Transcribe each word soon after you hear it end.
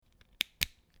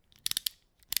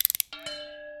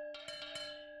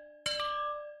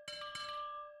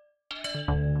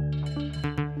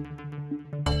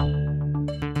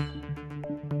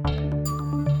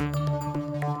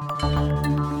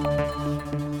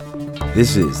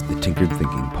This is the Tinkered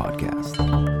Thinking Podcast.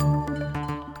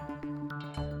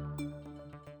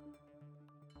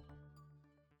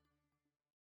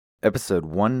 Episode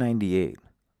 198,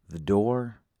 The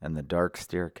Door and the Dark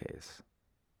Staircase.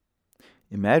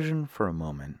 Imagine for a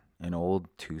moment an old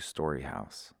two-story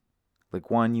house, like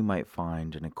one you might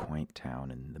find in a quaint town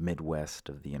in the Midwest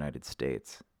of the United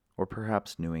States, or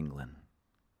perhaps New England.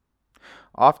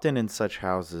 Often in such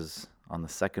houses, on the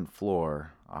second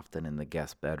floor, often in the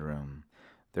guest bedroom,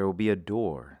 there will be a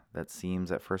door that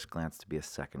seems at first glance to be a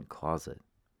second closet.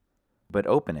 But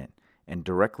open it, and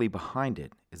directly behind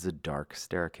it is a dark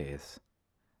staircase.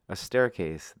 A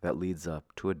staircase that leads up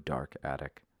to a dark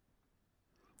attic.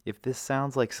 If this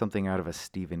sounds like something out of a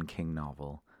Stephen King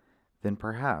novel, then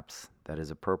perhaps that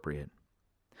is appropriate.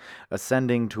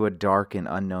 Ascending to a dark and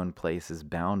unknown place is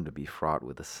bound to be fraught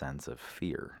with a sense of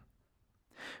fear.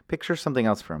 Picture something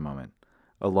else for a moment.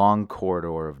 A long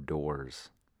corridor of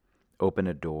doors. Open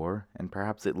a door, and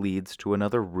perhaps it leads to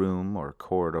another room or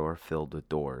corridor filled with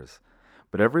doors.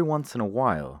 But every once in a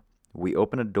while, we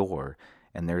open a door,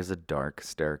 and there's a dark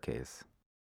staircase.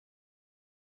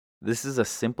 This is a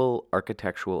simple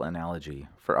architectural analogy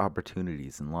for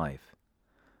opportunities in life.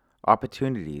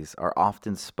 Opportunities are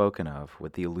often spoken of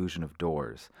with the illusion of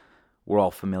doors. We're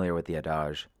all familiar with the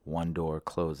adage, one door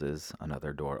closes,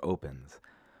 another door opens.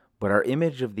 But our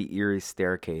image of the eerie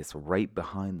staircase right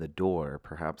behind the door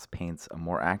perhaps paints a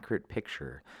more accurate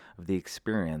picture of the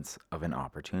experience of an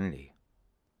opportunity.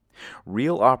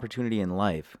 Real opportunity in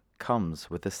life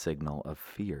comes with a signal of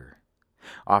fear.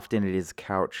 Often it is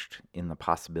couched in the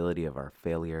possibility of our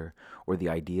failure or the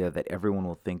idea that everyone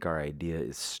will think our idea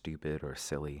is stupid or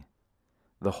silly.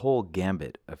 The whole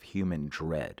gambit of human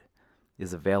dread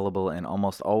is available and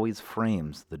almost always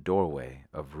frames the doorway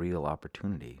of real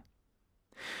opportunity.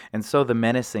 And so the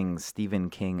menacing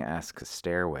Stephen King-esque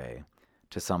stairway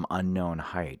to some unknown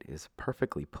height is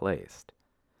perfectly placed.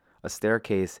 A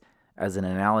staircase, as an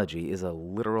analogy, is a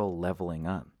literal leveling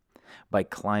up. By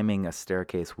climbing a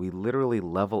staircase, we literally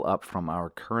level up from our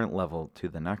current level to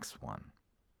the next one.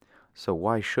 So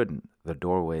why shouldn't the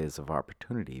doorways of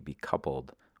opportunity be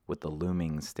coupled with the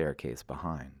looming staircase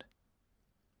behind?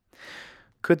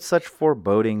 Could such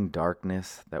foreboding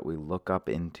darkness that we look up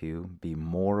into be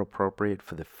more appropriate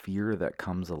for the fear that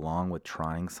comes along with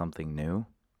trying something new?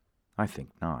 I think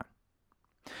not.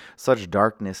 Such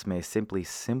darkness may simply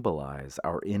symbolize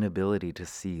our inability to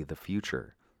see the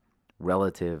future.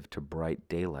 Relative to bright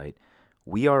daylight,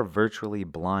 we are virtually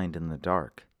blind in the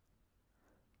dark.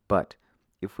 But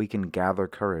if we can gather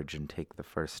courage and take the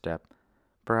first step,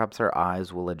 perhaps our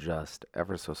eyes will adjust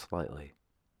ever so slightly.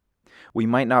 We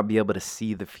might not be able to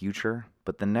see the future,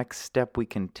 but the next step we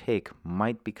can take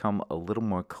might become a little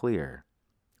more clear,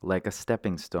 like a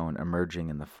stepping stone emerging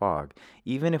in the fog.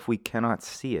 Even if we cannot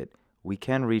see it, we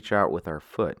can reach out with our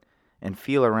foot and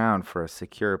feel around for a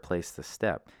secure place to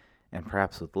step, and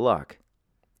perhaps with luck,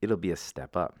 it'll be a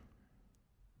step up.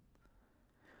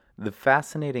 The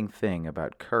fascinating thing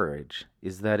about courage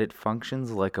is that it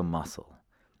functions like a muscle.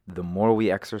 The more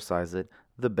we exercise it,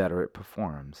 the better it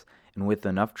performs. And with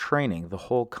enough training, the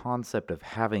whole concept of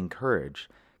having courage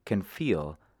can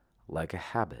feel like a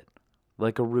habit,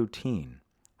 like a routine.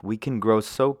 We can grow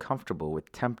so comfortable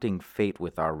with tempting fate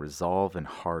with our resolve and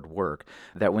hard work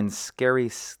that when scary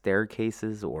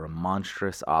staircases or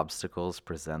monstrous obstacles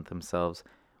present themselves,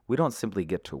 we don't simply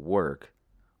get to work.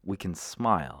 We can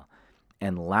smile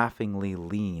and laughingly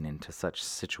lean into such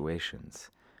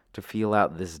situations to feel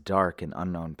out this dark and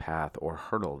unknown path or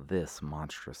hurdle this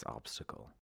monstrous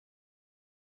obstacle.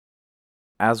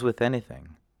 As with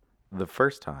anything, the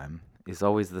first time is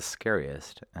always the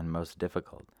scariest and most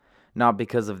difficult, not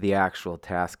because of the actual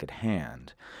task at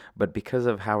hand, but because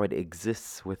of how it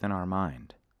exists within our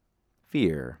mind.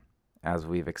 Fear, as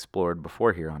we've explored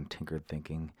before here on Tinkered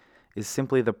Thinking, is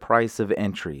simply the price of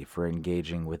entry for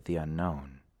engaging with the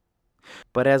unknown.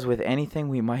 But as with anything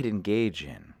we might engage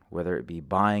in, whether it be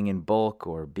buying in bulk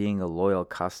or being a loyal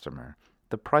customer,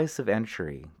 the price of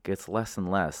entry gets less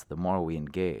and less the more we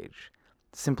engage.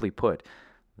 Simply put,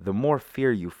 the more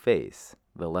fear you face,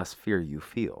 the less fear you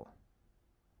feel.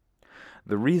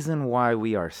 The reason why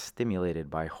we are stimulated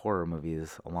by horror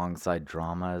movies alongside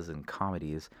dramas and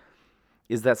comedies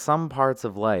is that some parts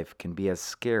of life can be as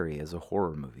scary as a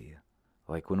horror movie.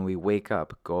 Like when we wake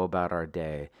up, go about our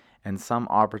day, and some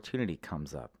opportunity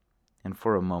comes up, and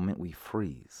for a moment we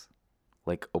freeze,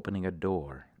 like opening a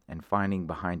door and finding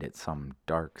behind it some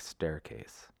dark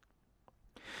staircase.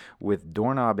 With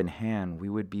doorknob in hand, we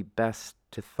would be best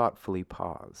to thoughtfully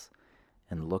pause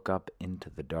and look up into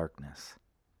the darkness.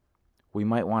 We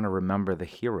might want to remember the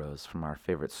heroes from our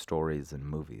favorite stories and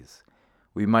movies.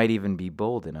 We might even be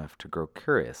bold enough to grow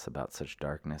curious about such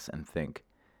darkness and think,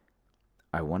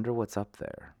 I wonder what's up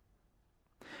there.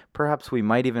 Perhaps we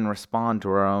might even respond to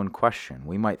our own question.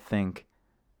 We might think,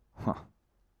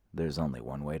 there's only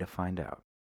one way to find out.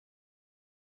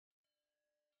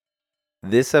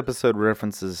 This episode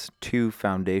references 2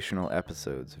 foundational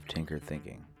episodes of Tinkered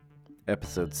Thinking.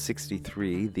 Episode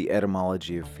 63, The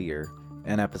Etymology of Fear,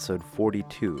 and episode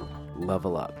 42,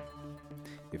 Level Up.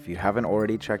 If you haven't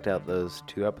already checked out those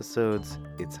 2 episodes,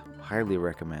 it's highly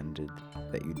recommended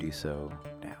that you do so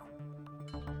now.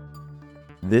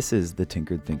 This is the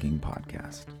Tinkered Thinking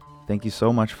Podcast. Thank you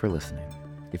so much for listening.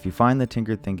 If you find the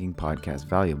Tinkered Thinking Podcast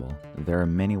valuable, there are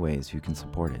many ways you can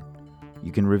support it.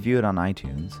 You can review it on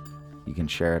iTunes, you can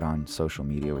share it on social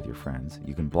media with your friends,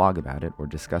 you can blog about it or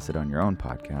discuss it on your own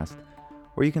podcast,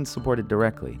 or you can support it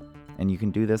directly, and you can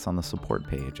do this on the support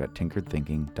page at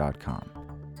tinkeredthinking.com.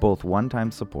 Both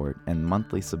one-time support and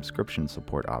monthly subscription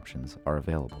support options are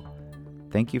available.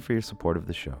 Thank you for your support of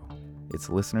the show. It's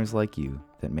listeners like you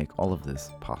that make all of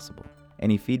this possible.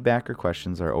 Any feedback or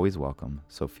questions are always welcome,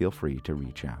 so feel free to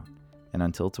reach out. And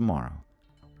until tomorrow,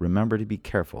 remember to be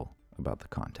careful about the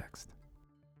context.